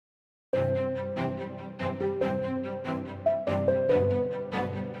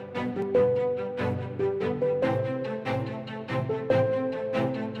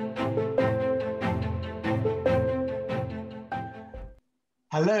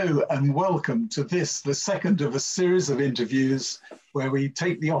Hello and welcome to this, the second of a series of interviews where we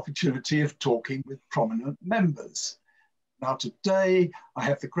take the opportunity of talking with prominent members. Now today I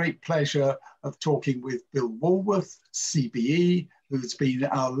have the great pleasure of talking with Bill Walworth, CBE, who's been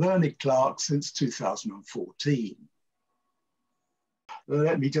our learned clerk since 2014.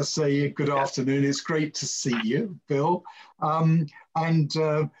 Let me just say good afternoon. It's great to see you, Bill.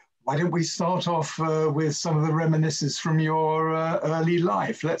 Why don't we start off with some of the reminiscences from your early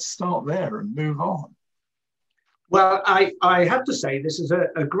life? Let's start there and move on. Well, I have to say this is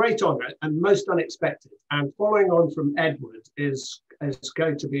a great honour and most unexpected. And following on from Edward is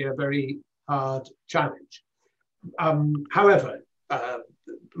going to be a very hard challenge. However,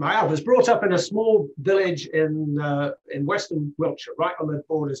 I was brought up in a small village in Western Wiltshire, right on the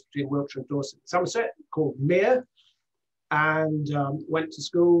borders between Wiltshire and Dorset, Somerset, called Mere. And went to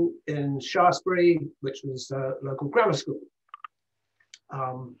school in Shaftesbury, which was a local grammar school.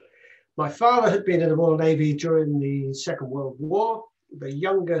 My father had been in the Royal Navy during the Second World War, the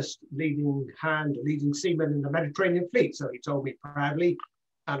youngest leading seaman in the Mediterranean fleet, so he told me proudly,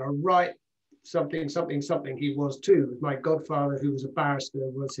 and a right something he was too. My godfather, who was a barrister,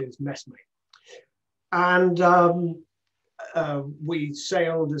 was his messmate. And we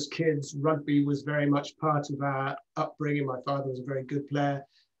sailed as kids. Rugby was very much part of our upbringing. My father was a very good player.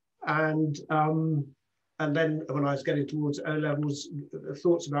 And then when I was getting towards O-levels,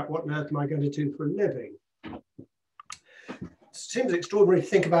 thoughts about what on earth am I going to do for a living? It seems extraordinary to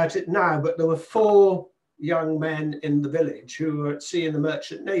think about it now, but there were 4 young men in the village who were at sea in the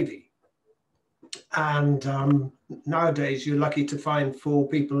Merchant Navy. And nowadays, you're lucky to find 4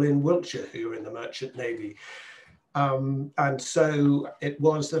 people in Wiltshire who are in the Merchant Navy. And so it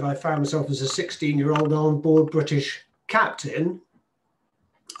was that I found myself as a 16-year-old on board British captain,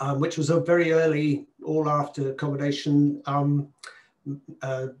 which was a very early, all after accommodation,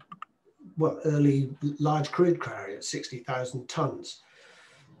 early large crude carrier at 60,000 tons.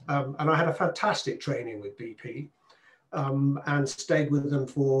 And I had a fantastic training with BP and stayed with them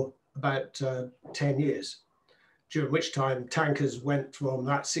for about 10 years, during which time tankers went from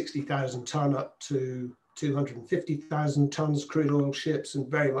that 60,000 ton up to 250,000 tons crude oil ships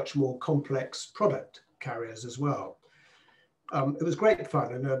and very much more complex product carriers as well. It was great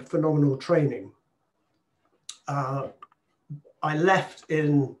fun and a phenomenal training. I left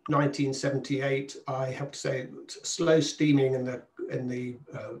in 1978. I have to say, slow steaming in the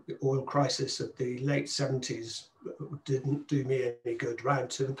oil crisis of the late 70s didn't do me any good. Round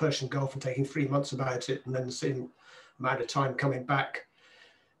to the Persian Gulf and taking 3 months about it, and then the same amount of time coming back.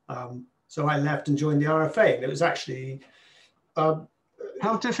 So I left and joined the RFA, and it was actually...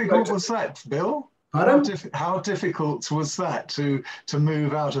 how difficult was that, Bill? How difficult was that to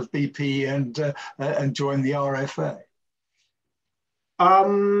move out of BP and join the RFA?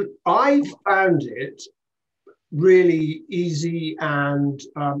 I found it really easy, and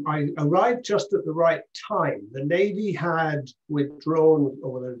I arrived just at the right time. The Navy had withdrawn,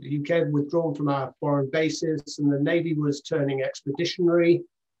 or the UK had withdrawn from our foreign bases, and the Navy was turning expeditionary.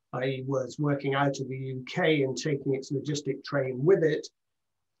 I was working out of the UK and taking its logistic train with it.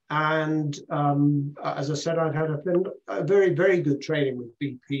 And as I said, I'd had a very, very good training with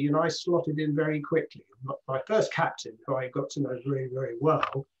BP, and I slotted in very quickly. My first captain, who I got to know very, very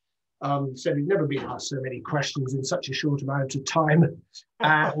well, said he'd never been asked so many questions in such a short amount of time.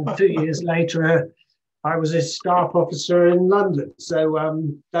 And 2 years later, I was a staff officer in London. So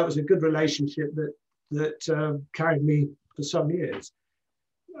that was a good relationship that carried me for some years.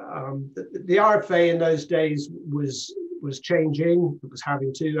 The RFA in those days was changing. It was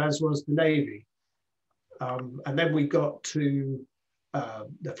having to, as was the Navy. And then we got to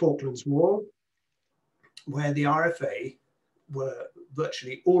the Falklands War, where the RFA were,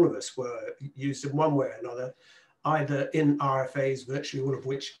 virtually all of us were used in one way or another, either in RFAs, virtually all of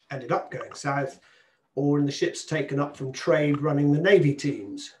which ended up going south, or in the ships taken up from trade running the Navy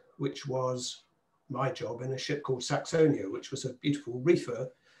teams, which was my job in a ship called Saxonia, which was a beautiful reefer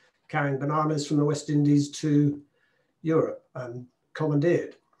carrying bananas from the West Indies to Europe and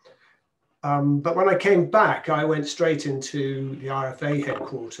commandeered. But when I came back, I went straight into the RFA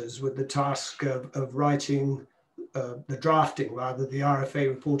headquarters with the task of writing the drafting, rather, the RFA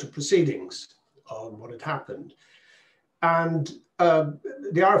report of proceedings on what had happened. And the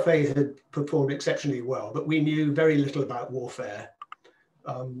RFA had performed exceptionally well, but we knew very little about warfare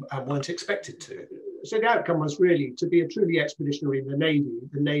and weren't expected to. So the outcome was really to be a truly expeditionary in the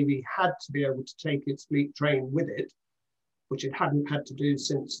Navy had to be able to take its fleet train with it, which it hadn't had to do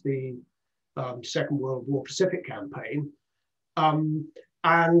since the Second World War Pacific campaign. And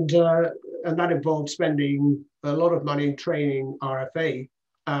that involved spending a lot of money training RFA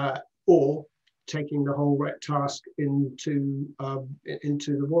or taking the whole wreck task into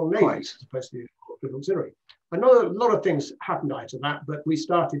the Royal Navy, Right. as opposed to the auxiliary. I know a lot of things happened out of that, but we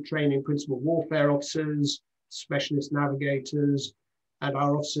started training principal warfare officers, specialist navigators, and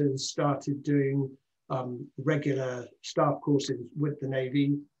our officers started doing regular staff courses with the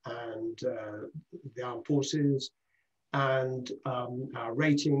Navy and the armed forces, and our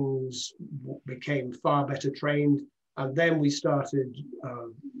ratings became far better trained. And then we started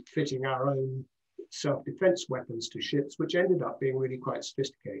fitting our own self-defense weapons to ships, which ended up being really quite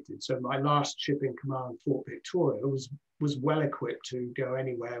sophisticated. So my last ship in command, Fort Victoria, was well equipped to go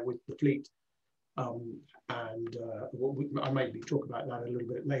anywhere with the fleet. I maybe talk about that a little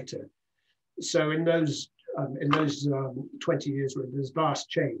bit later. So in those 20 years, there's vast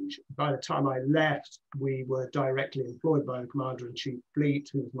change. By the time I left, we were directly employed by the Commander-in-Chief Fleet,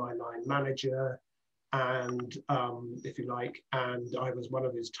 who was my line manager, and if you like, and I was one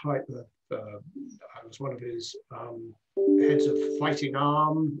of his heads of fighting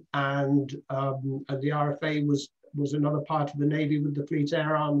arm, and the RFA was another part of the Navy with the Fleet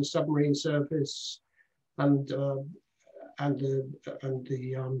Air Arm, the submarine service, and the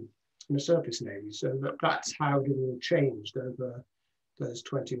surface Navy. So that's how it all changed over those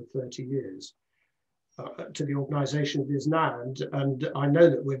 20 or 30 years to the organisation it is now. And I know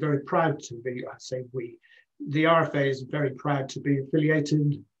that we're very proud to be, I say we, the RFA is very proud to be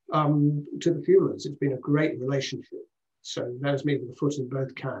affiliated to the fuelers. It's been a great relationship. So there's me with a foot in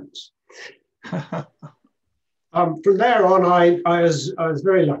both camps. From there on, I was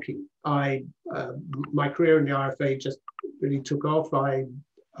very lucky. My career in the RFA just really took off. I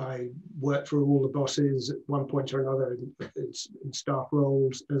worked for all the bosses at one point or another in staff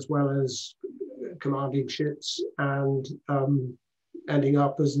roles, as well as commanding ships, and ending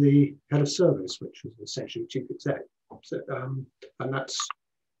up as the head of service, which was essentially chief exec. So, and that's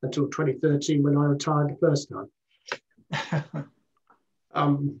until 2013 when I retired the first time.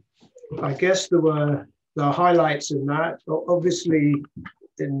 I guess there were the highlights in that. Obviously,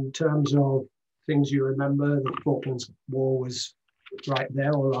 in terms of things you remember, the Falklands War was right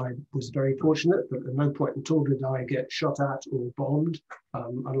there. Well, I was very fortunate, but at no point at all did I get shot at or bombed,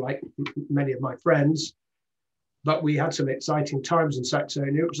 unlike many of my friends. But we had some exciting times in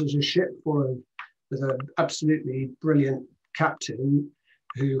Saxonia. It was a ship with an absolutely brilliant captain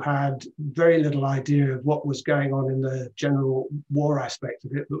who had very little idea of what was going on in the general war aspect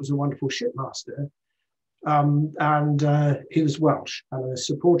of it, but was a wonderful shipmaster. And he was Welsh and a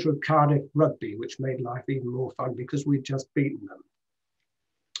supporter of Cardiff rugby, which made life even more fun because we'd just beaten them.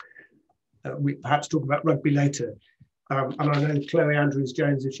 We perhaps talk about rugby later. And I know Chloe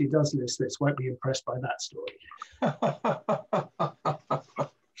Andrews-Jones, if she does list this, won't be impressed by that story.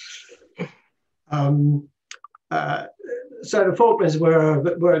 So the Falklands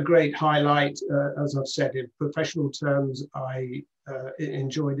were a great highlight. As I've said, in professional terms, I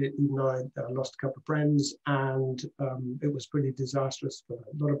enjoyed it, even though I lost a couple of friends, and it was pretty disastrous for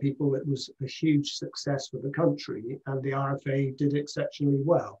a lot of people. It was a huge success for the country, and the RFA did exceptionally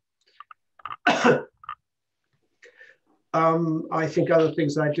well. I think other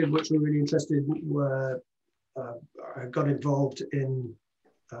things I did which were really interesting were I got involved in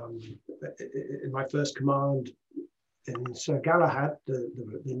my first command in Sir Galahad, the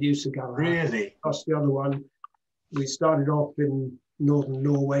new Sir Galahad. Really? Plus the other one. We started off in northern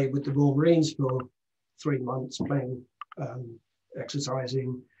Norway with the Royal Marines for 3 months, playing,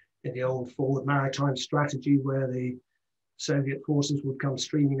 exercising in the old forward maritime strategy where the Soviet forces would come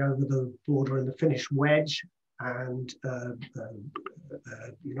streaming over the border in the Finnish wedge, and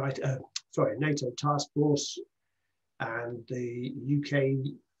NATO task force and the UK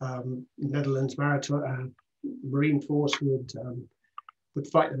Netherlands maritime Marine Force would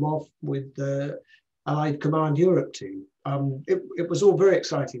fight them off with the Allied Command Europe team. It was all very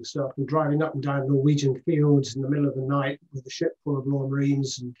exciting stuff, and driving up and down Norwegian fields in the middle of the night with a ship full of Royal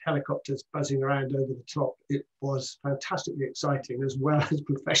Marines and helicopters buzzing around over the top. It was fantastically exciting, as well as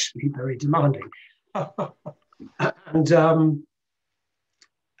professionally very demanding.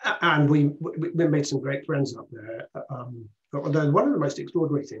 And we made some great friends up there. Although one of the most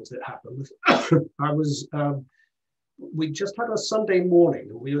extraordinary things that happened was we just had a Sunday morning,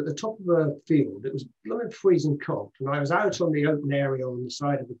 and we were at the top of a field. It was blooming freezing cold, and I was out on the open area on the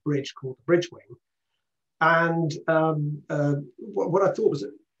side of a bridge called the Bridge Wing, and what I thought was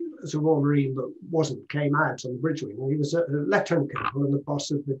a Royal Marine, but wasn't, came out on the Bridge Wing. He was a lieutenant colonel and the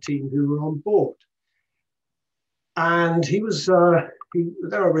boss of the team who were on board. And he was, then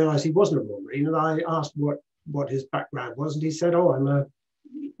I realised he wasn't a Royal Marine, and I asked what his background was, and he said, "Oh, I'm a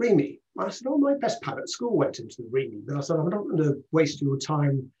REME. I said, oh, my best pal at school went into the REME. But I said, I'm not going to waste your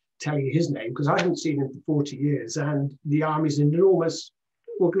time telling you his name because I haven't seen him for 40 years and the Army's an enormous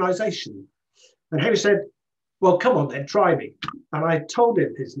organisation. And Henry said, well, come on then, try me. And I told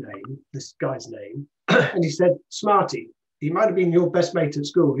him his name, this guy's name, and he said, Smarty. He might have been your best mate at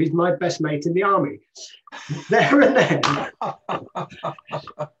school. He's my best mate in the Army. There and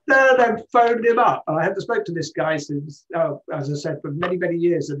then phoned him up. I hadn't spoken to this guy since, as I said, for many, many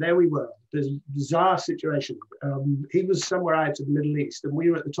years. And there we were. There's a bizarre situation. He was somewhere out of the Middle East, and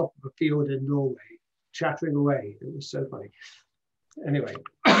we were at the top of a field in Norway, chattering away. It was so funny. Anyway,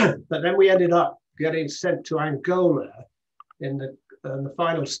 but then we ended up getting sent to Angola in the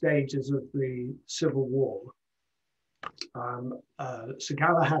final stages of the Civil War. Sir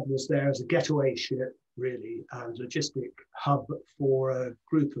Galahad was there as a getaway ship, really, and logistic hub for a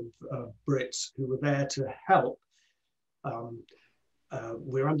group of Brits who were there to help.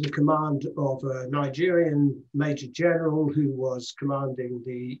 We're under the command of a Nigerian Major General who was commanding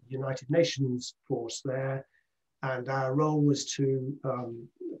the United Nations force there, and our role was to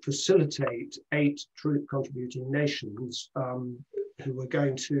facilitate 8 troop contributing nations who were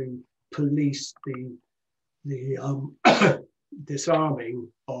going to police the disarming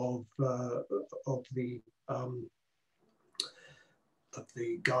of the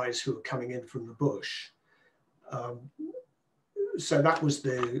guys who were coming in from the bush. So that was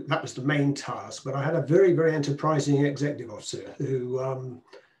the main task. But I had a very, very enterprising executive officer who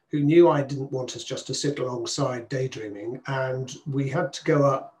knew I didn't want us just to sit alongside daydreaming, and we had to go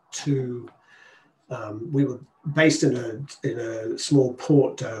up to. We were based in a small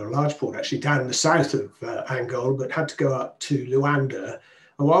port, a large port actually, down in the south of Angola, but had to go up to Luanda.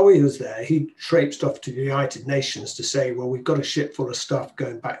 And while we was there, he traipsed off to the United Nations to say, well, we've got a ship full of stuff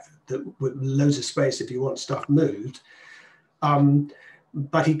going back with loads of space if you want stuff moved.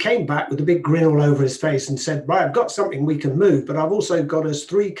 But he came back with a big grin all over his face and said, right, I've got something we can move, but I've also got us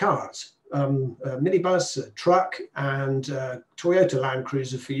 3 cars, a minibus, a truck, and a Toyota Land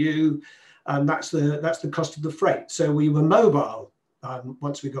Cruiser for you. And that's the cost of the freight. So we were mobile.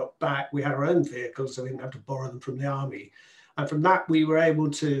 Once we got back, we had our own vehicles, so we didn't have to borrow them from the Army. And from that, we were able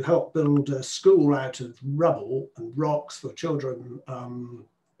to help build a school out of rubble and rocks for children,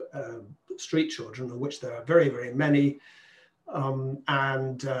 street children, of which there are very, very many.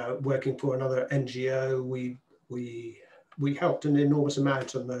 And working for another NGO, we helped an enormous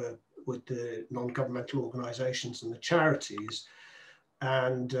amount with the non-governmental organisations and the charities.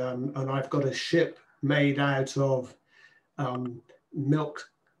 And I've got a ship made out of milk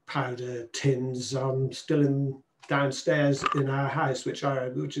powder tins still downstairs in our house, which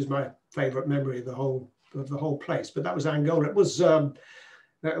is my favourite memory of the whole place. But that was Angola. It was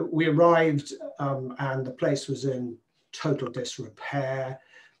we arrived and the place was in total disrepair.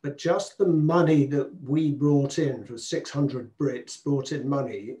 But just the money that we brought in, for 600 Brits brought in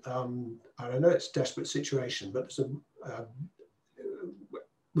money. I know it's a desperate situation, but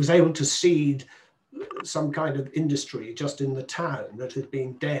was able to seed some kind of industry just in the town that had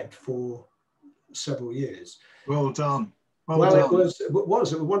been dead for several years. Well done. Well done. It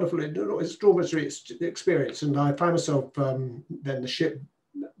was a wonderful, extraordinary experience, and I found myself then the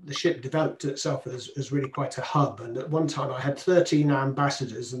ship developed itself as really quite a hub. And at one time I had 13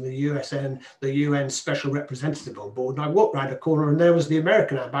 ambassadors and the UN special representative on board. And I walked around a corner and there was the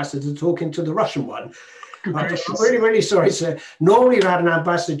American ambassador talking to the Russian one. I'm really, really sorry, sir. Normally you had an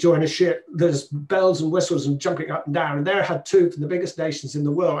ambassador join a ship, there's bells and whistles and jumping up and down. And there I had 2 from the biggest nations in the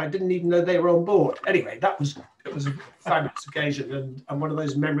world. I didn't even know they were on board. Anyway, it was a fabulous occasion and one of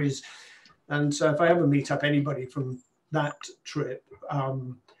those memories. And so if I ever meet up anybody from that trip,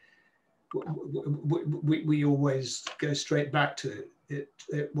 we always go straight back to it.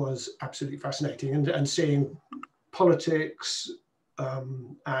 It was absolutely fascinating, and seeing politics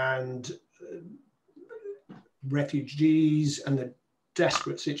and refugees and the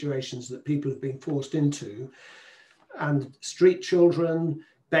desperate situations that people have been forced into, and street children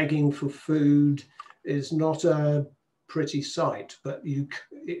begging for food is not a pretty sight, but I'm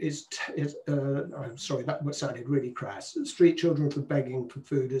sorry, that sounded really crass. Street children begging for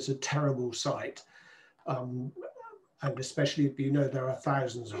food is a terrible sight, and especially if you know there are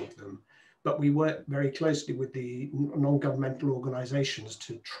thousands of them. But we work very closely with the non-governmental organisations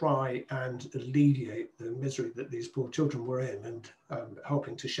to try and alleviate the misery that these poor children were in, and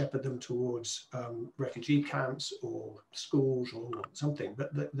helping to shepherd them towards refugee camps or schools or something.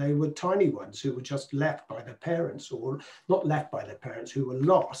 But they were tiny ones who were just left by their parents, or not left by their parents, who were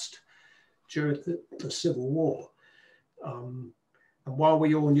lost during the Civil War. And while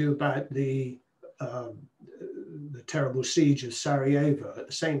we all knew about the the terrible siege of Sarajevo. At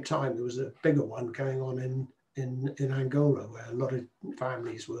the same time, there was a bigger one going on in Angola, where a lot of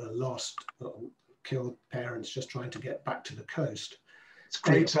families were lost, killed parents just trying to get back to the coast. It's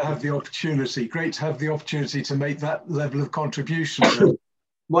great to have the opportunity. Great to have the opportunity to make that level of contribution.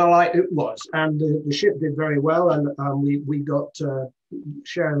 Well, it was, and the ship did very well, and we got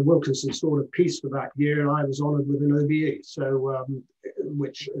Sharon Wilkinson Sword of Peace for that year, and I was honoured with an OBE. So,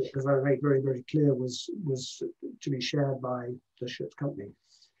 which, as I made very, very clear, was to be shared by the ship's company.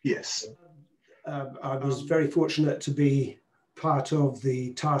 Yes. I was very fortunate to be part of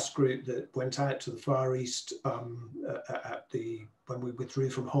the task group that went out to the Far East when we withdrew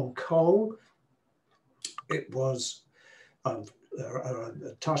from Hong Kong. It was a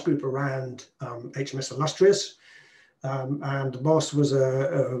task group around HMS Illustrious, and the boss was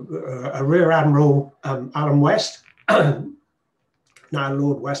a Rear Admiral Alan West, now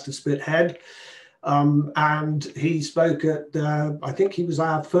Lord West of Spithead. And he spoke at, I think he was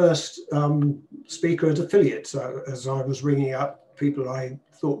our first speaker at affiliate. So as I was ringing up people I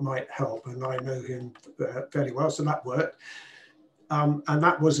thought might help, and I know him fairly well, so that worked. And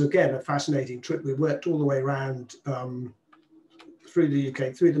that was, again, a fascinating trip. We worked all the way around through the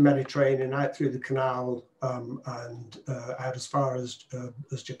UK, through the Mediterranean, out through the canal, and out as far as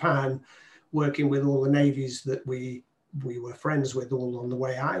Japan, working with all the navies that we were friends with all on the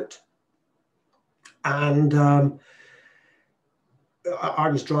way out. And I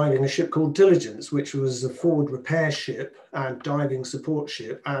was driving a ship called Diligence, which was a forward repair ship and diving support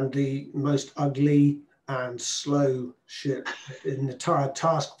ship, and the most ugly and slow ship in the entire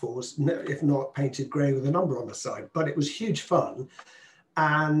task force, if not painted grey with a number on the side. But it was huge fun,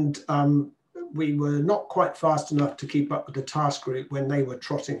 and we were not quite fast enough to keep up with the task group when they were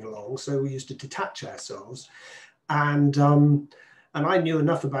trotting along, so we used to detach ourselves. And I knew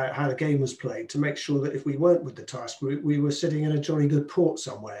enough about how the game was played to make sure that if we weren't with the task group, we were sitting in a jolly good port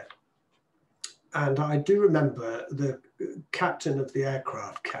somewhere. And I do remember the captain of the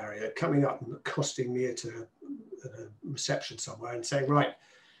aircraft carrier coming up and accosting me at a reception somewhere and saying, right,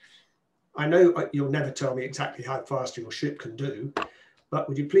 I know you'll never tell me exactly how fast your ship can do, but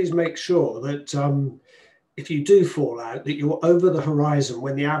would you please make sure that if you do fall out, that you're over the horizon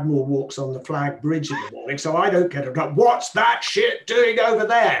when the Admiral walks on the flag bridge in the morning, so I don't get it up. What's that shit doing over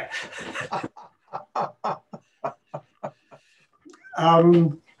there?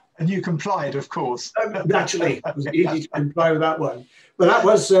 And you complied, of course. Naturally, it was easy to comply with that one. But that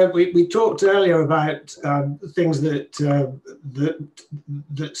was, we talked earlier about things that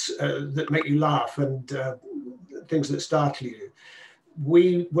make you laugh and things that startle you.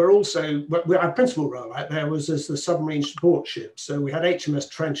 We were also, our principal role out there was as the submarine support ship. So we had HMS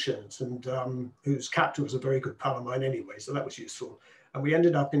Trenchant, and whose captain was a very good pal of mine anyway, so that was useful. And we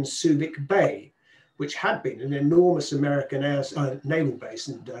ended up in Subic Bay, which had been an enormous American naval base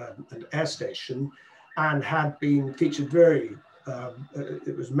and air station, and had been featured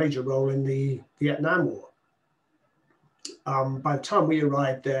it was a major role in the Vietnam War. By the time we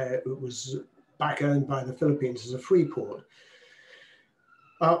arrived there, it was back owned by the Philippines as a free port.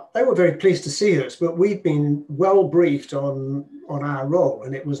 They were very pleased to see us, but we'd been well briefed on our role,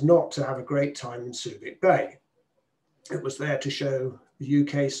 and it was not to have a great time in Subic Bay. It was there to show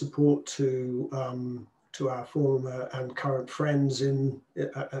UK support to our former and current friends in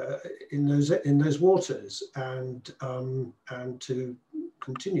those waters, and to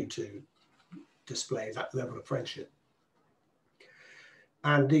continue to display that level of friendship.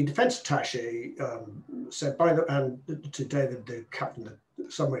 And the defence attaché said to David, the captain of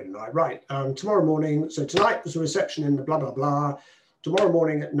the submarine, and I, right, tomorrow morning, so tonight there's a reception in the blah, blah, blah. Tomorrow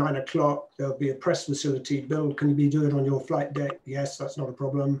morning at 9 o'clock, there'll be a press facility. Bill, can you do it on your flight deck? Yes, that's not a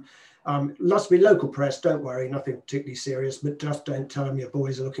problem. Lots to be local press, don't worry, nothing particularly serious, but just don't tell them your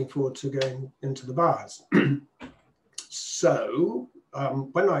boys are looking forward to going into the bars. So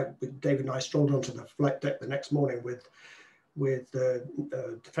when David and I strolled onto the flight deck the next morning with the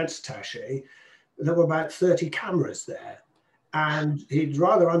defence attaché, there were about 30 cameras there. And he'd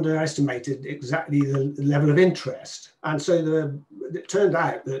rather underestimated exactly the level of interest. And so it turned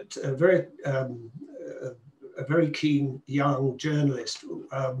out that a very keen young journalist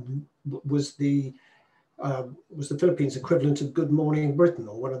was the Philippines equivalent of Good Morning Britain,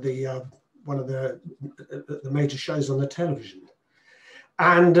 or one of the major shows on the television.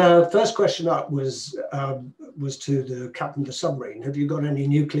 And first question up was to the captain of the submarine: have you got any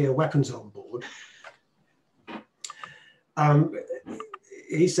nuclear weapons on board?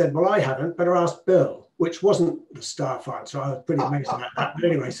 He said, well, I haven't, better ask Bill, which wasn't the staff answer. I was pretty amazed at that. But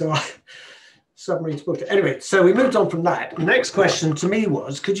anyway, so submarines booked. Anyway, so we moved on from that. The next question to me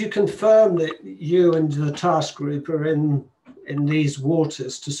was, could you confirm that you and the task group are in these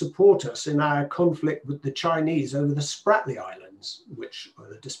waters to support us in our conflict with the Chinese over the Spratly Islands, which are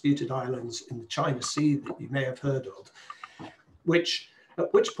the disputed islands in the China Sea that you may have heard of, at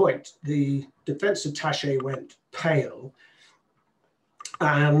which point the defense attaché went pale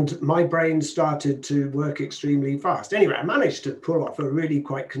and my brain started to work extremely fast. Anyway, I managed to pull off a really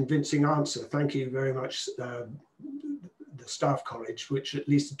quite convincing answer. Thank you very much, the staff college, which at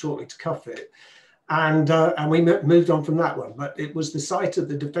least had taught me to cuff it. And we moved on from that one. But it was the sight of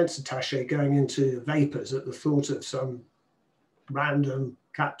the defense attaché going into vapors at the thought of some random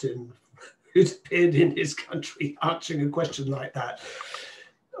captain who's appeared in his country answering a question like that.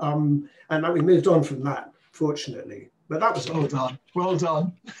 And then we moved on from that, fortunately. But that was well done. Well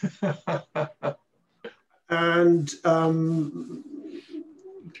done. And I'm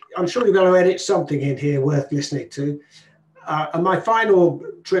sure we're going to edit something in here worth listening to. And my final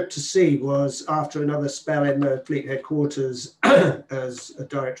trip to sea was after another spell in the fleet headquarters as a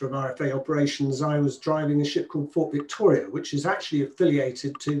director of RFA operations. I was driving a ship called Fort Victoria, which is actually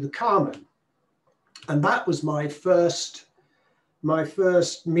affiliated to the Carmen. And that was my first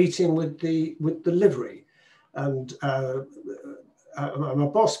meeting with the livery. And my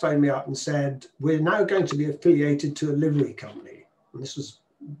boss phoned me up and said, we're now going to be affiliated to a livery company. And this was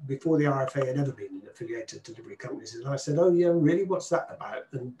before the RFA had ever been affiliated to livery companies. And I said, oh yeah, really, what's that about?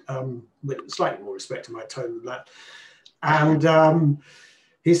 And with slightly more respect to my tone than that. And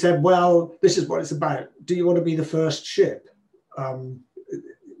he said, well, this is what it's about. Do you want to be the first ship?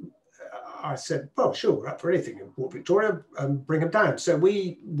 I said, well, sure, we're up for anything in Port Victoria, bring them down. So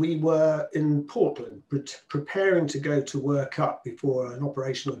we were in Portland preparing to go to work up before an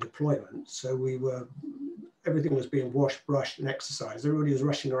operational deployment. So everything was being washed, brushed and exercised. Everybody was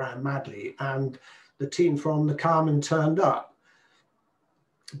rushing around madly. And the team from the Carmen turned up,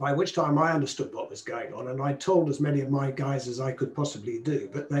 by which time I understood what was going on. And I told as many of my guys as I could possibly do,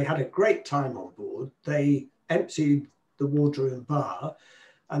 but they had a great time on board. They emptied the wardroom bar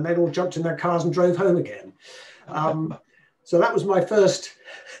and then all jumped in their cars and drove home again. So that was my first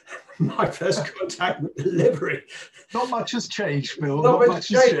contact with the livery. Not much has changed, Bill. Not much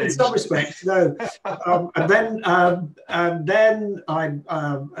has changed in some respects, no. And then I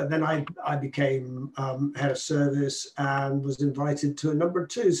became head of service and was invited to a number of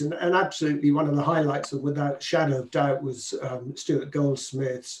tours. And absolutely one of the highlights, without a shadow of doubt, was Stuart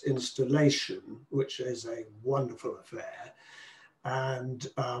Goldsmith's installation, which is a wonderful affair. And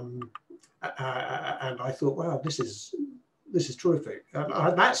I thought, wow, this is terrific.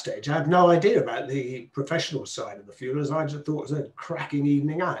 At that stage, I had no idea about the professional side of the fuelers. I just thought it was a cracking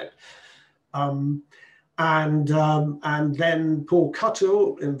evening out. And then Paul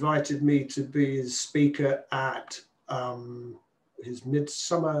Cuttle invited me to be his speaker at his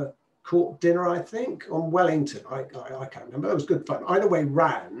midsummer court dinner, I think, on Wellington. I can't remember. It was good fun. Either way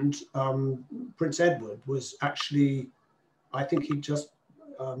round, Prince Edward was actually, I think he'd just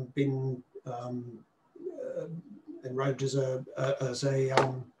been enrobed as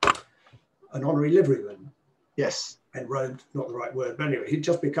an honorary liveryman. Yes. Enrobed, not the right word, but anyway, he'd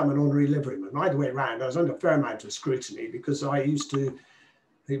just become an honorary liveryman. Either way around, I was under a fair amount of scrutiny because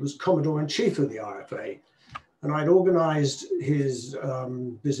he was Commodore-in-Chief of the RFA, and I'd organised his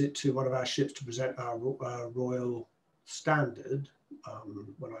visit to one of our ships to present our Royal Standard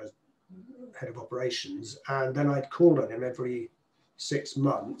when I was head of operations, and then I'd called on him every 6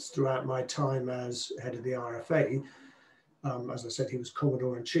 months throughout my time as head of the RFA. As I said, he was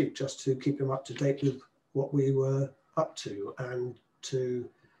Commodore-in-Chief, just to keep him up to date with what we were up to and to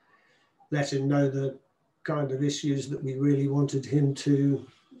let him know the kind of issues that we really wanted him to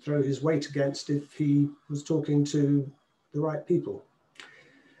throw his weight against if he was talking to the right people.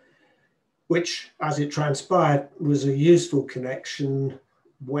 Which, as it transpired, was a useful connection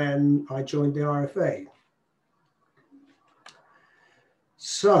when I joined the RFA.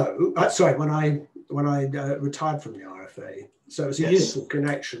 So, when I retired from the RFA. So it was a useful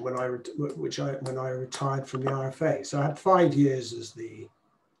connection when I retired from the RFA. So I had 5 years as the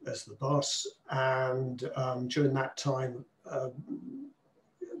boss, and during that time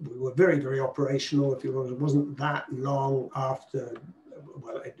we were very, very operational. If you want, it wasn't that long after.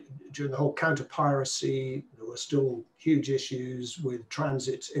 Well, during the whole counter-piracy, there were still huge issues with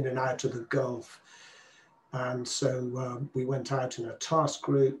transits in and out of the Gulf. And so we went out in a task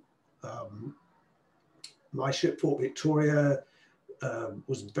group. My ship, Fort Victoria,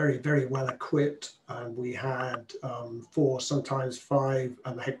 was very, very well equipped. And we had 4, sometimes 5,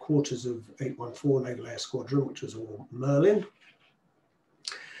 and the headquarters of 814 Naval Air Squadron, which was all Merlin.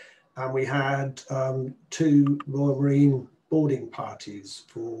 and we had 2 Royal Marine boarding parties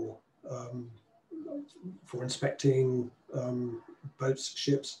for inspecting boats,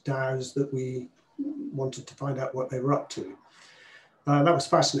 ships, dhows that we wanted to find out what they were up to. That was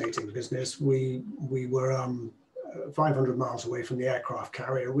fascinating business. We were 500 miles away from the aircraft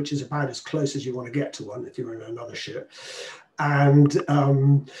carrier, which is about as close as you want to get to one if you're in another ship, and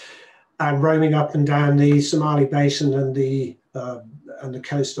roaming up and down the Somali basin and the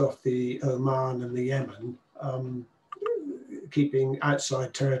coast off the Oman and the Yemen, keeping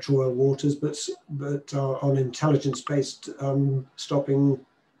outside territorial waters, but on intelligence-based stopping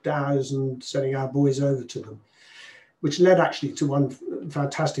dhows and sending our boys over to them, which led actually to one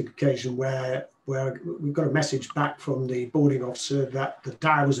fantastic occasion where we got a message back from the boarding officer that the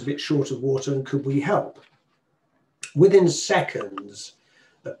dhow was a bit short of water and could we help. Within seconds,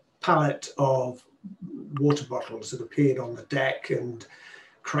 a pallet of water bottles had appeared on the deck and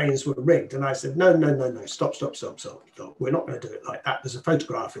cranes were rigged. And I said, no, stop. We're not going to do it like that. There's a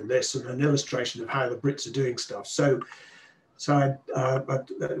photograph in this and an illustration of how the Brits are doing stuff. So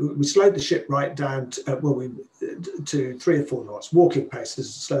we slowed the ship right down to 3 or 4 knots, walking pace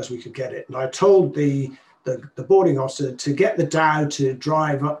as slow as we could get it. And I told the boarding officer to get the dhow to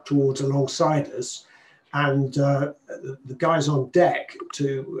drive up towards alongside us, and the guys on deck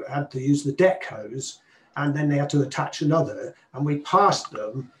had to use the deck hose, and then they had to attach another. And we passed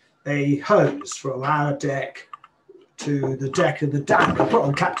them a hose from our deck to the deck of the dhow. The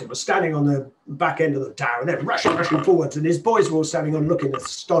put-on captain was standing on the back end of the dhow and then rushing forwards, and his boys were all standing on looking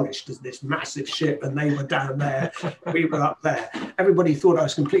astonished as this massive ship, and they were down there, we were up there. Everybody thought I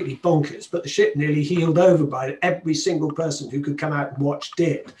was completely bonkers, but the ship nearly heeled over by every single person who could come out and watch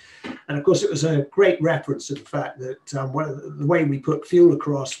did. And of course it was a great reference to the fact that the way we put fuel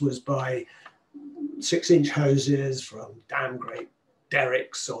across was by 6-inch hoses from damn great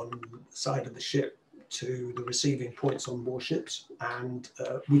derricks on the side of the ship to the receiving points on warships, and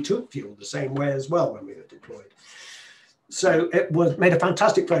we took fuel the same way as well when we were deployed. So it made a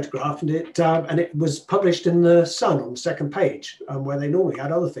fantastic photograph, and it was published in the Sun on the second page, where they normally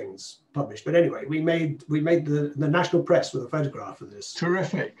had other things published. But anyway, we made the national press with a photograph of this.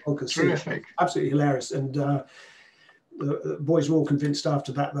 Terrific, terrific, absolutely hilarious. And the boys were all convinced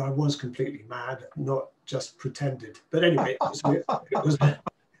after that I was completely mad, not just pretended. But anyway,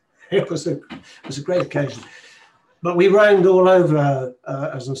 it was a great occasion. But we roamed all over,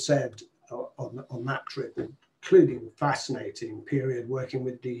 as I said, on that trip, including a fascinating period working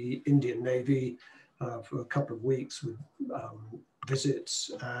with the Indian Navy for a couple of weeks with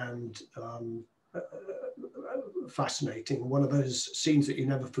visits and fascinating. One of those scenes that you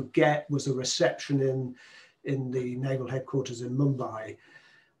never forget was a reception in the naval headquarters in Mumbai,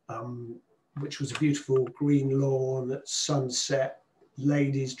 which was a beautiful green lawn at sunset,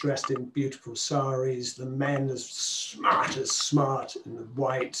 ladies dressed in beautiful saris, the men as smart in the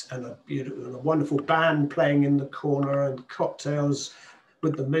white, and a wonderful band playing in the corner, and cocktails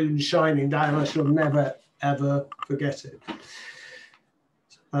with the moon shining down. I shall never ever forget it.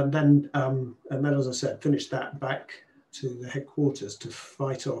 And then as I said, finished that back to the headquarters to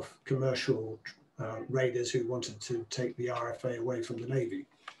fight off commercial raiders who wanted to take the RFA away from the Navy,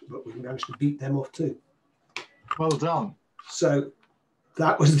 but we managed to beat them off too. Well done. So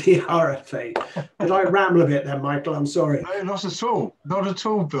that was the RFA. Did I ramble a bit then, Michael? I'm sorry. No, not at all. Not at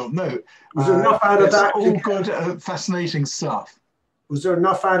all, Bill. No. Was there enough out of that? All good, fascinating stuff. Was there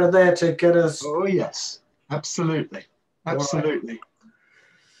enough out of there to get us? Oh, yes. Absolutely. Absolutely. Right.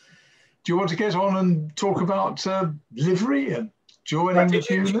 Do you want to get on and talk about livery and joining the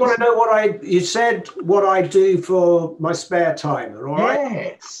Do you want to know you said what I do for my spare time, all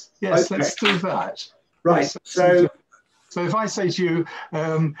right? Yes, okay. Let's do that. Right, yes, so if I say to you,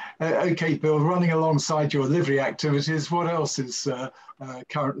 okay, Bill, running alongside your livery activities, what else is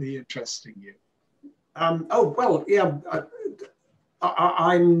currently interesting you? I'll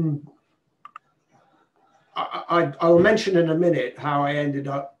mention in a minute how I ended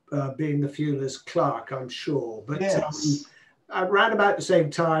up being the fueler's clerk, I'm sure. But yes. Around about the same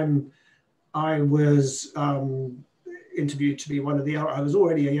time, I was interviewed to be one of the, I was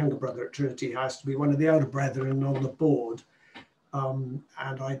already a younger brother at Trinity House, to be one of the elder brethren on the board. And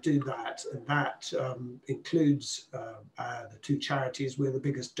I do that, and that includes the 2 charities. We're the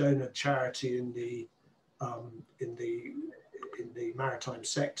biggest donor charity in the maritime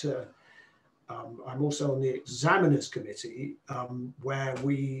sector. I'm also on the examiners committee, where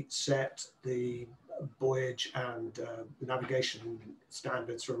we set the voyage and navigation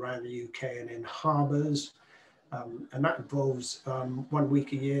standards for around the UK and in harbours. And that involves 1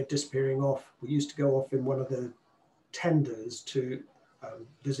 week a year disappearing off. We used to go off in one of the tenders to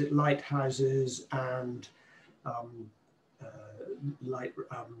visit lighthouses and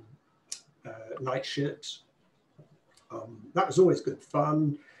lightships. That was always good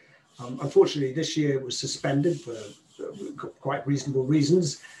fun. Unfortunately, this year it was suspended for quite reasonable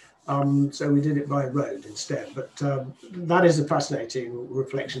reasons. So we did it by road instead. But that is a fascinating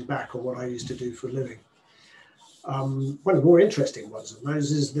reflection back on what I used to do for a living. One of the more interesting ones of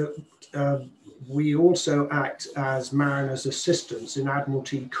those is that we also act as mariners' assistants in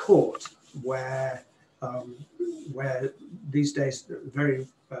Admiralty Court, where these days very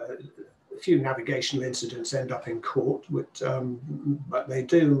few navigational incidents end up in court, but they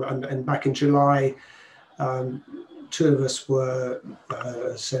do. And back in July, two of us were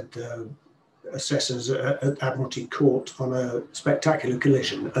assessors at Admiralty Court on a spectacular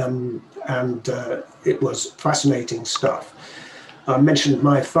collision, and it was fascinating stuff. I mentioned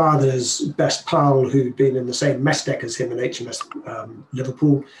my father's best pal, who'd been in the same mess deck as him in HMS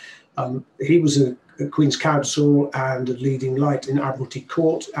Liverpool. He was at Queen's Counsel and a leading light in Admiralty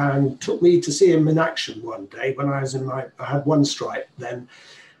Court, and took me to see him in action one day when I was I had one stripe then.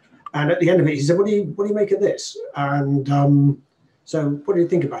 And at the end of it, he said, what do you make of this? And so what do you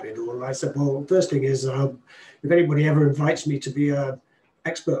think about it all? And I said, well, first thing is, if anybody ever invites me to be an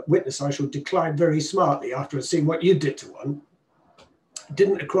expert witness, I shall decline very smartly after seeing what you did to one. It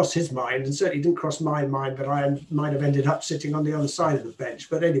didn't cross his mind, and certainly didn't cross my mind, that I might have ended up sitting on the other side of the bench.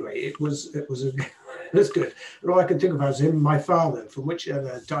 But anyway, it was good. And all I could think about was him and my father, from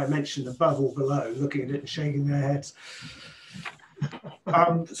whichever dimension, above or below, looking at it and shaking their heads.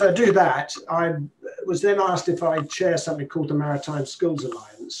 So to do that, I was then asked if I'd chair something called the Maritime Skills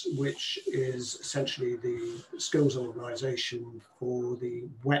Alliance, which is essentially the skills organisation for the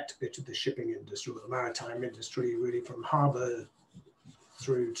wet bit of the shipping industry, or the maritime industry, really from harbour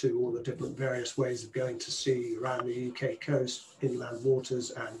through to all the different various ways of going to sea around the UK coast, inland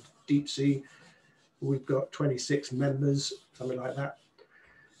waters and deep sea. We've got 26 members, something like that.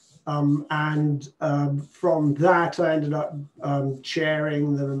 From that, I ended up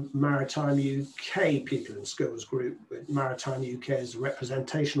chairing the Maritime UK People and Skills Group. Maritime UK is a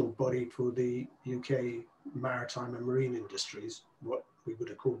representational body for the UK maritime and marine industries, what we would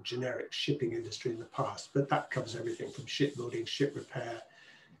have called generic shipping industry in the past. But that covers everything from shipbuilding, ship repair,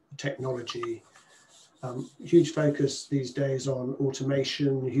 technology. Huge focus these days on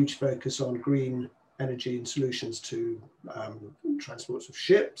automation, huge focus on green energy and solutions to transports of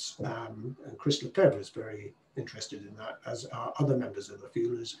ships, and Chris Lefebvre is very interested in that, as are other members of the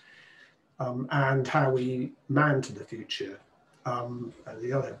Fuelers, and how we man to the future. And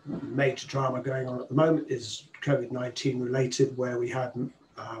the other major drama going on at the moment is COVID-19 related, where we had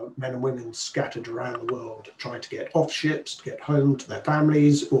men and women scattered around the world trying to get off ships, to get home to their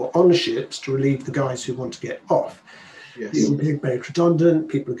families, or on ships to relieve the guys who want to get off. Yes. People being made redundant,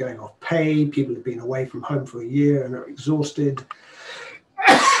 people are going off pay, people have been away from home for a year and are exhausted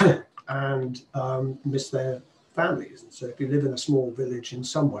and miss their families. And so if you live in a small village in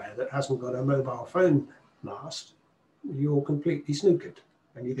somewhere that hasn't got a mobile phone mast, you're completely snookered,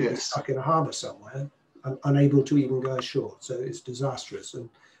 and you can be stuck in a harbour somewhere and unable to even go ashore. So it's disastrous. And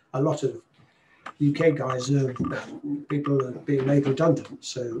a lot of UK guys, people are being made redundant.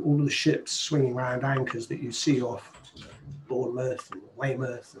 So all of the ships swinging around anchors that you see off Bournemouth and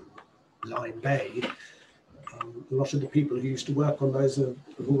Weymouth and Lyme Bay, a lot of the people who used to work on those have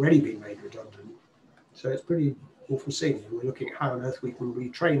already been made redundant. So it's pretty awful scene. We're looking at how on earth we can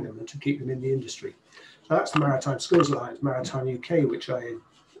retrain them and to keep them in the industry. So that's the Maritime Skills Alliance, Maritime UK, which I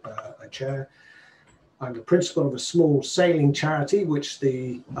chair. I'm the principal of a small sailing charity, which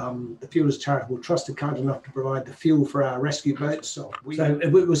the Fuelers Charitable Trust are kind enough to provide the fuel for our rescue boats. So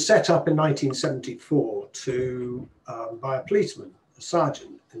it was set up in 1974 by a policeman, a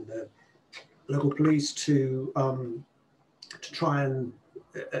sergeant in the local police, to try and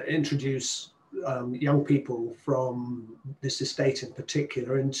introduce young people from this estate in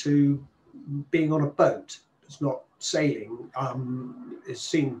particular into being on a boat. It's not sailing. Is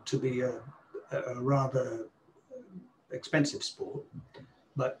seen to be a rather expensive sport,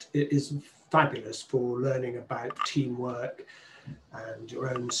 but it is fabulous for learning about teamwork and your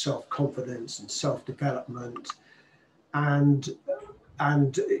own self-confidence and self-development, and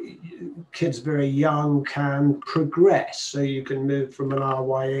kids very young can progress. So you can move from an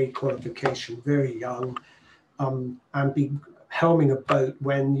RYA qualification very young and be helming a boat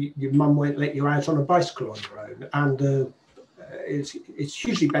when your mum won't let you out on a bicycle on your own. And it's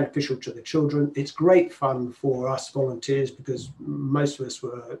hugely beneficial to the children. It's great fun for us volunteers, because most of us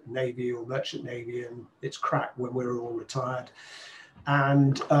were Navy or Merchant Navy, and it's crap when we're all retired,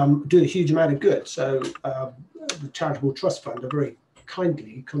 and do a huge amount of good. So the Charitable Trust Fund are very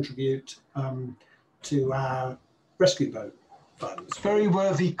kindly contribute to our rescue boat funds. Very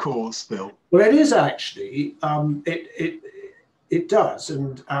worthy cause, Bill. Well, it is actually. It does,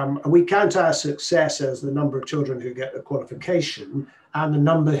 and we count our success as the number of children who get the qualification and the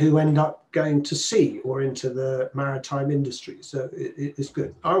number who end up going to sea or into the maritime industry. So it's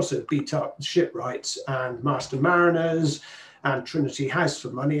good. I also beat up shipwrights and master mariners and Trinity House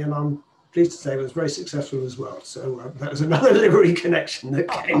for money, and I'm pleased to say it was very successful as well. So that was another livery connection that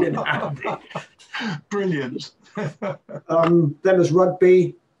came in handy. Brilliant. Then there's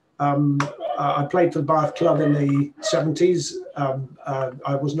rugby. I played for the Bath Club in the 70s.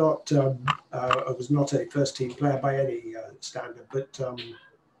 I was not a first team player by any standard, but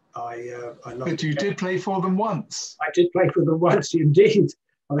I loved But you did play for them once. I did play for them once, indeed,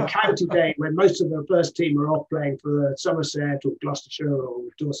 on a county day when most of the first team were off playing for Somerset or Gloucestershire or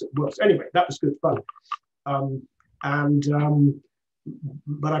Dorset Works. Anyway, that was good fun.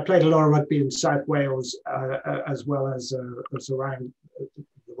 But I played a lot of rugby in South Wales as well as around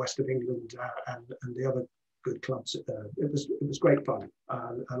the west of England and the other good clubs. It was great fun,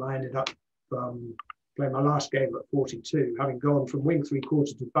 and I ended up playing my last game at 42, having gone from wing 3/4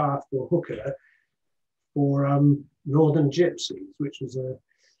 to Bath for hooker for Northern Gypsies, which was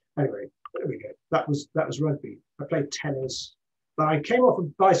anyway. There we go. That was rugby. I played tennis, but I came off a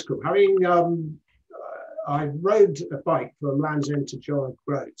bicycle, having I rode a bike from Land's End to John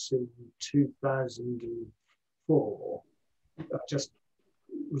Groats in 2004. I just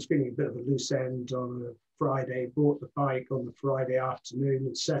was feeling a bit of a loose end on a Friday, bought the bike on the Friday afternoon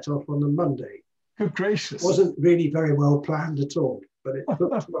and set off on the Monday. Good gracious. It wasn't really very well planned at all, but it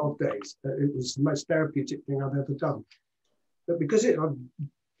took 12 days. It was the most therapeutic thing I've ever done. But because I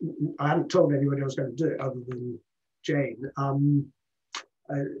hadn't told anybody I was going to do it other than Jane,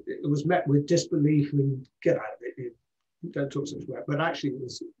 it was met with disbelief and get out of it. Don't talk so much about it. But actually it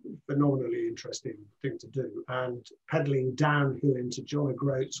was a phenomenally interesting thing to do. And pedalling downhill into John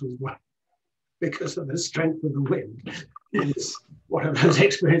Groats was one, because of the strength of the wind. It's one of those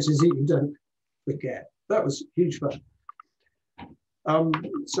experiences that you don't forget. That was huge fun.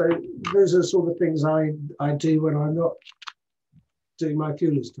 So those are the sort of things I do when I'm not doing my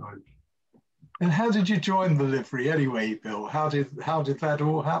fuelers time. And how did you join the livery anyway, Bill? How did that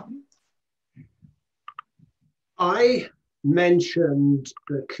all happen? I mentioned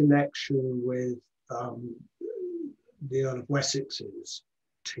the connection with the Earl of Wessex's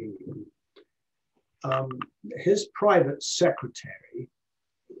team. His private secretary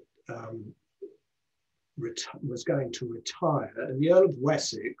was going to retire, and the Earl of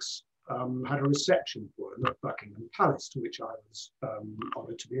Wessex had a reception for him at Buckingham Palace, to which I was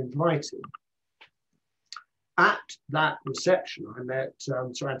honoured to be invited. At that reception, I met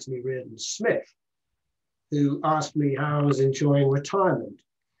Sir Anthony Reardon Smith, who asked me how I was enjoying retirement.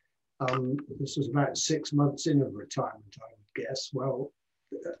 This was about 6 months in of retirement, I would guess. Well,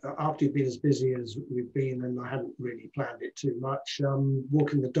 after you've been as busy as we've been, and I hadn't really planned it too much,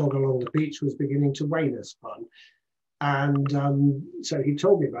 walking the dog along the beach was beginning to wane as fun. And so he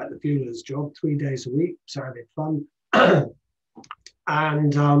told me about the fuelers job, 3 days a week, sounded fun.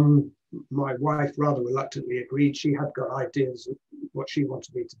 And my wife rather reluctantly agreed. She had got ideas of what she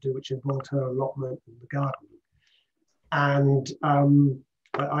wanted me to do, which involved her allotment in the garden. And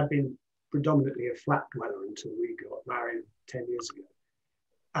I'd been predominantly a flat dweller until we got married 10 years ago.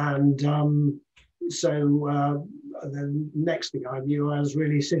 And so the next thing I knew, I was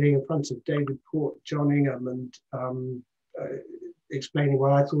really sitting in front of David Port, John Ingham, and explaining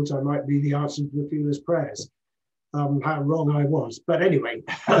why I thought I might be the answer to the fuelers' prayers. How wrong I was. But anyway,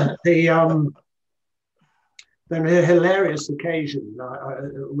 then a hilarious occasion,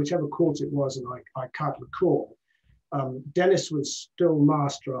 whichever court it was, and I can't recall, Dennis was still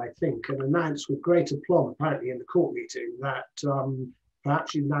master, I think, and announced with great aplomb, apparently in the court meeting, that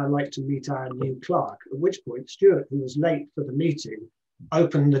perhaps you'd now like to meet our new clerk, at which point Stuart, who was late for the meeting,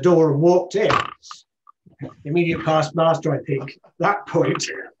 opened the door and walked in. Immediate past master, I think. At that point,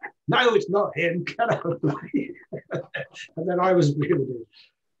 no, it's not him, get out of the way. And then I was wheeled in.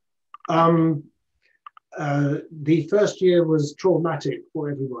 The first year was traumatic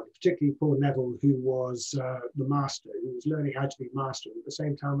for everyone, particularly poor Neville, who was the master, who was learning how to be master at the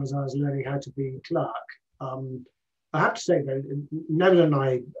same time as I was learning how to be clerk. I have to say, though, Neville and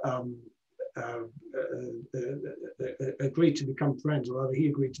I agreed to become friends, or rather he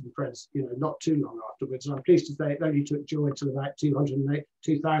agreed to be friends, not too long afterwards. And I'm pleased to say it only took Joy till about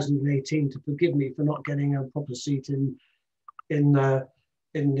 2018 to forgive me for not getting a proper seat in the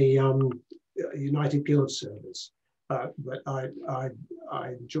United Guild Service. But I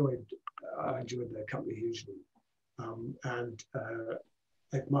enjoyed their company hugely. and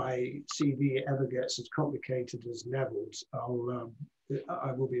if my CV ever gets as complicated as Neville's, I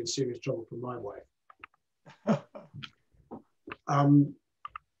will be in serious trouble from my wife.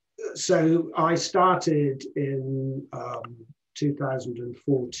 So I started in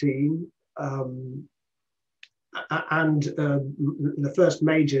 2014, and the first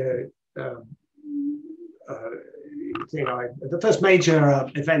major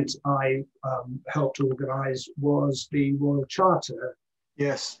event I helped organise was the Royal Charter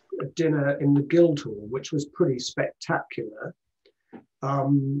dinner in the Guildhall, which was pretty spectacular.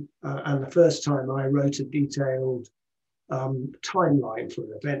 And the first time I wrote a detailed timeline for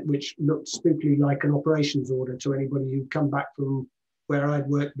an event, which looked spookily like an operations order to anybody who'd come back from where I'd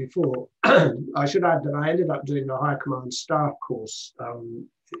worked before. I should add that I ended up doing the High Command Staff course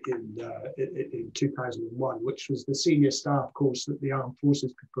in 2001, which was the senior staff course that the armed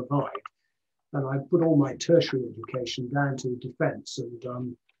forces could provide. And I put all my tertiary education down to defence, and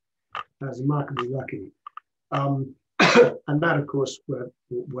I was remarkably lucky. And that, of course, where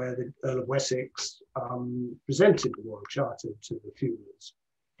the Earl of Wessex presented the Royal Charter to the funerals.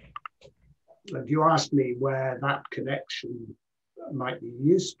 And you asked me where that connection might be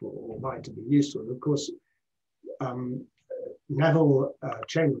useful, or might be useful. Of course, Neville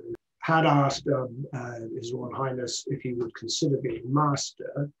Chamberlain had asked His Royal Highness if he would consider being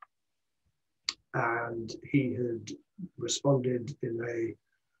Master, and he had responded in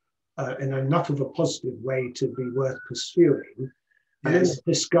enough of a positive way to be worth pursuing. And in the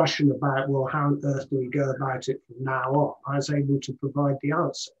discussion about, well, how on earth do we go about it from now on, I was able to provide the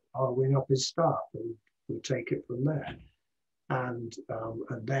answer. I'll ring up his staff and we'll take it from there. And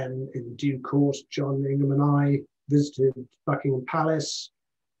then in due course, John Ingham and I visited Buckingham Palace,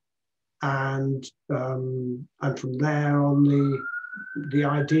 and from there on, the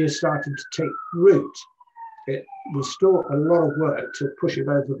idea started to take root. It was still a lot of work to push it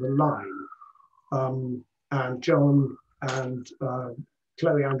over the line, and John and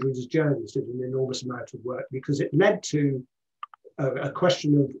Chloe Andrews-Jones did an enormous amount of work, because it led to a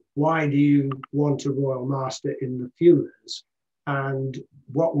question of, why do you want a Royal Master in the funerals, and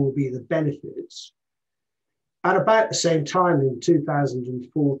what will be the benefits? At about the same time in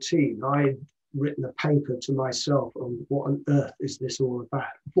 2014, I'd written a paper to myself on what on earth is this all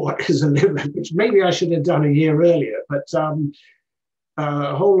about? What is a liver? Which maybe I should have done a year earlier, but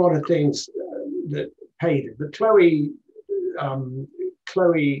a whole lot of things that paid it. But Chloe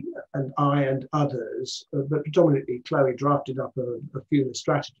and I and others, but predominantly Chloe, drafted up a funeral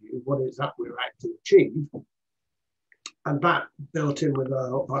strategy of what is that we're out to achieve. And that built in with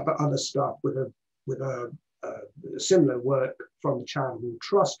other stuff, with a similar work from the Charitable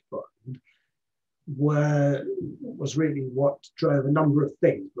Trust Fund, was really what drove a number of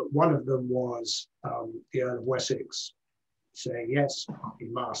things. But one of them was the Earl of Wessex saying, yes, I'll be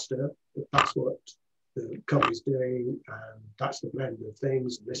Master, if that's what the company's doing, and that's the blend of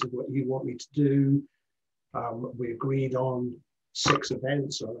things, this is what you want me to do. We agreed on 6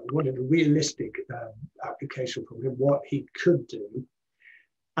 events. So I wanted a realistic application from him, what he could do.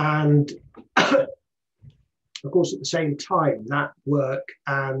 And of course, at the same time, that work,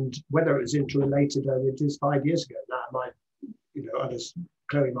 and whether it was interrelated, it is 5 years ago now, others,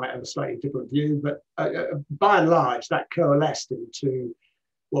 Chloe might have a slightly different view, but by and large, that coalesced into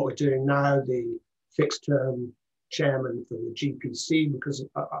what we're doing now, the fixed term chairman for the GPC, because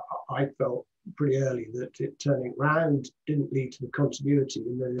I felt pretty early that it turning around didn't lead to the continuity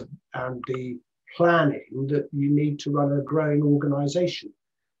and the planning that you need to run a growing organisation.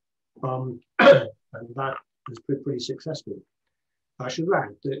 And that has been pretty successful. I should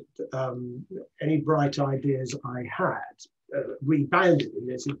add that any bright ideas I had rebounded in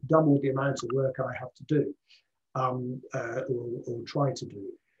this, it doubled the amount of work I have to do or try to do.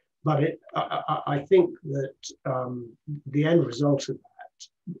 But I think that the end result of that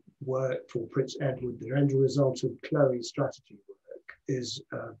work for Prince Edward, the end result of Chloe's strategy work, is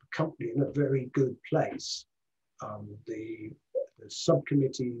a company in a very good place. The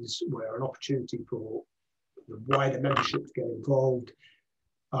subcommittees were an opportunity for the wider membership to get involved,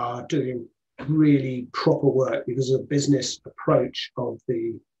 doing really proper work because of the business approach of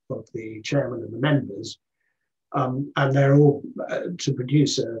the chairman and the members. And they're all to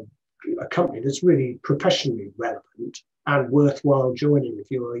produce a company that's really professionally relevant and worthwhile joining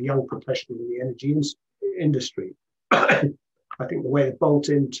if you're a young professional in the energy industry. I think the way they bolt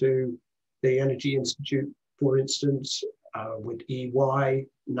into the Energy Institute, for instance, with EY,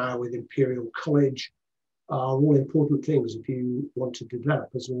 now with Imperial College, are all important things if you want to develop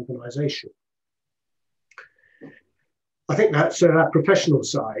as an organisation. I think that, so that professional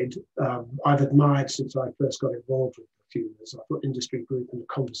side, I've admired since I first got involved with the fuelers. I thought industry group and the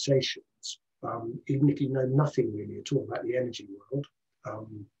conversations, even if you know nothing really at all about the energy world,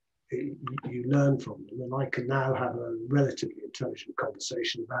 you learn from them. And I can now have a relatively intelligent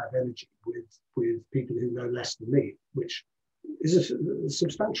conversation about energy with people who know less than me, which is a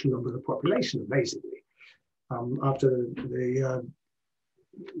substantial number of the population, amazingly. After the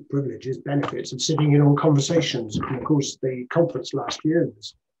privileges, benefits of sitting in on conversations. And of course, the conference last year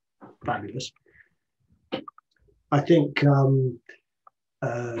was fabulous. I think the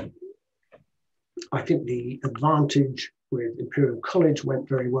advantage with Imperial College went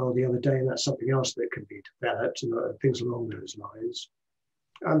very well the other day, and that's something else that can be developed, and things along those lines.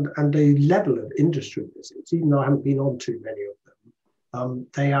 And the level of industry visits, even though I haven't been on too many of them,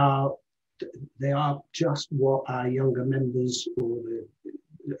 they are just what our younger members or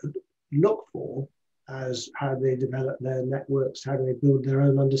look for as how they develop their networks, how do they build their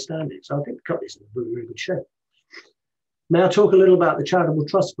own understanding. So I think the company's in a really, really good shape. May I talk a little about the Charitable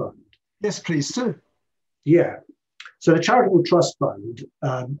Trust Fund? Yes, please do. Yeah. So the Charitable Trust Fund,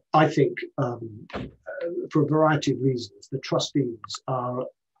 I think, for a variety of reasons, the trustees are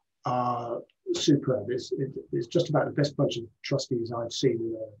superb. It's just about the best bunch of trustees I've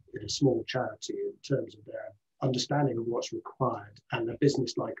seen in a small charity in terms of their understanding of what's required and the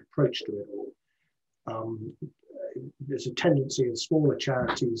business-like approach to it all. There's a tendency in smaller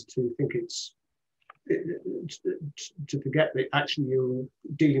charities to think to forget that actually you're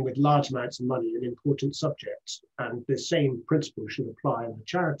dealing with large amounts of money in important subjects, and the same principle should apply in the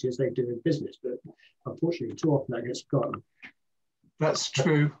charity as they do in business. But unfortunately, too often that gets forgotten. That's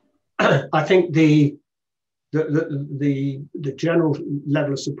true. I think the general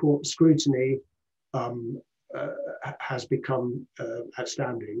level of support scrutiny has become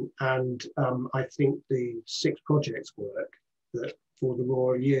outstanding, and I think the 6 projects work that for the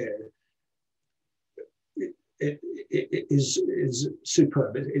Royal Year it is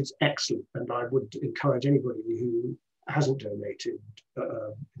superb. It's excellent, and I would encourage anybody who hasn't donated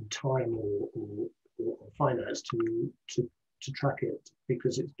in time or finance to track it,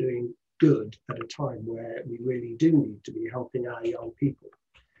 because it's doing good at a time where we really do need to be helping our young people.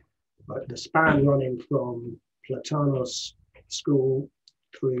 But the span running from Platanos School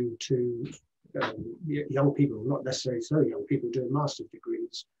through to young people, not necessarily so young people doing master's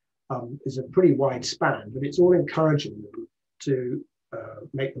degrees, is a pretty wide span, but it's all encouraging them to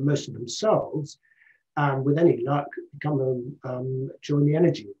make the most of themselves, and with any luck, come and join the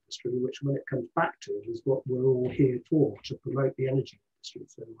energy industry, which when it comes back to it is what we're all here for, to promote the energy industry.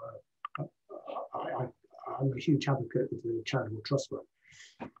 So I'm a huge advocate of the Charitable Trust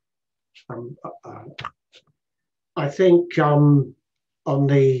Fund. I think on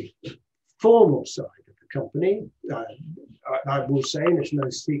the formal side of the company, I will say, and it's no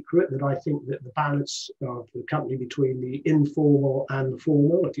secret, that I think that the balance of the company between the informal and the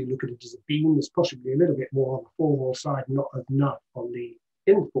formal, if you look at it as a beam, is possibly a little bit more on the formal side, not enough on the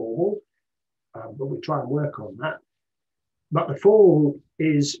informal, but we try and work on that. But the formal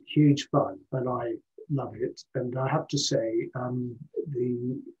is huge fun, and I love it. And I have to say,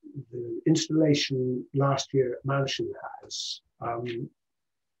 the installation last year at Mansion House,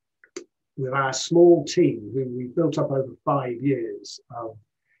 with our small team, who we built up over 5 years, of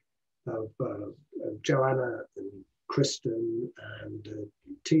Joanna and Kristen and the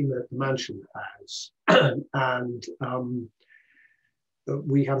team at the Mansion House, and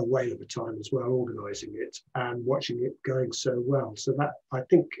we had a whale of a time as well organising it and watching it going so well. So that, I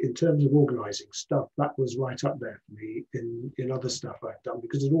think, in terms of organising stuff, that was right up there for me in other stuff I've done,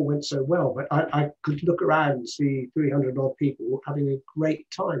 because it all went so well. But I could look around and see 300 odd people having a great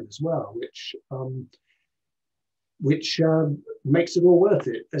time as well, which makes it all worth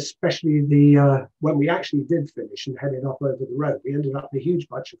it, especially when we actually did finish and headed up over the road. We ended up with a huge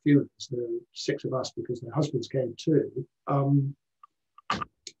bunch of fuelers, the 6 of us, because their husbands came too,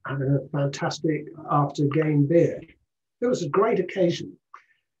 having a fantastic after-game beer. It was a great occasion.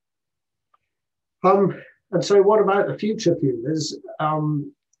 And so what about the future fuelers?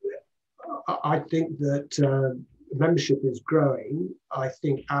 I think that membership is growing. I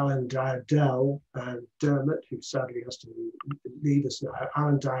think Alan Dowdell and Dermot, who sadly has to leave us now,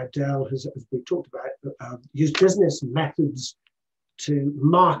 Alan Dowdell has, as we talked about, used business methods to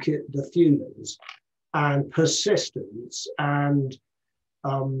market the fuelers, and persistence and,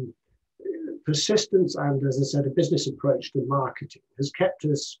 as I said, a business approach to marketing has kept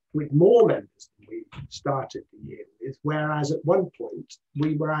us with more members than we started the year with, whereas at one point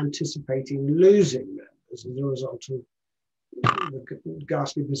we were anticipating losing members as a result of the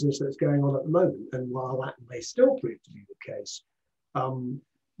ghastly business that's going on at the moment. And while that may still prove to be the case,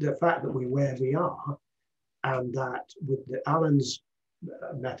 the fact that we're where we are, and that with Alan's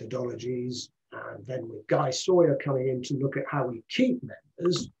methodologies, and then with Guy Sawyer coming in to look at how we keep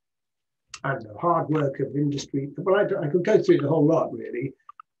members, and the hard work of industry, well, I could go through the whole lot really,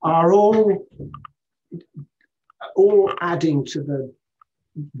 are all adding to the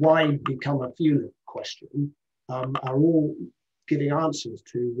why become a fueler question, are all giving answers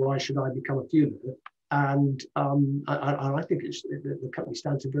to why should I become a fueler. And I think the company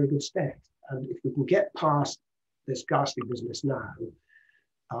stands in very good stead. And if we can get past this ghastly business now,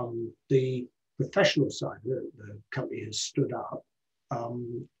 the professional side, the company has stood up,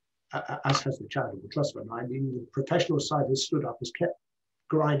 as has the charitable trust fund. I mean, the professional side has stood up, has kept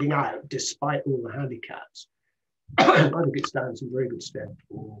grinding out despite all the handicaps. I think it stands in very good stead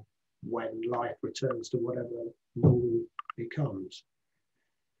for when life returns to whatever normal becomes.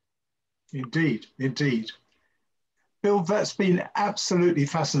 Indeed, indeed. Bill, that's been absolutely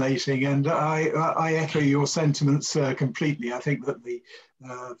fascinating, and I echo your sentiments completely. I think that the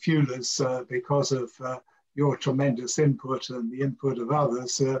fuelers, because of your tremendous input and the input of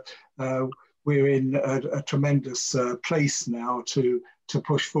others, we're in a tremendous place now to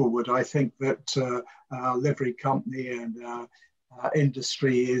push forward. I think that our livery company and our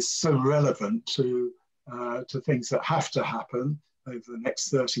industry is so relevant to things that have to happen over the next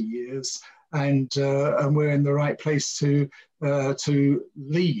 30 years. And we're in the right place to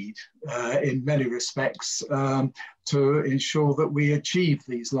lead in many respects to ensure that we achieve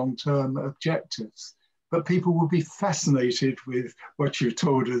these long-term objectives. But people will be fascinated with what you've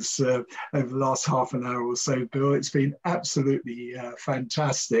told us over the last half an hour or so, Bill. It's been absolutely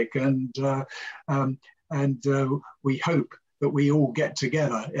fantastic, and we hope that we all get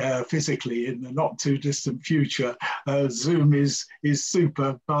together physically in the not too distant future. Zoom is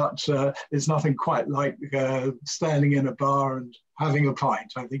super, but there's nothing quite like standing in a bar and having a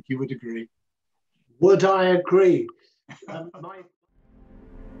pint. I think you would agree. Would I agree?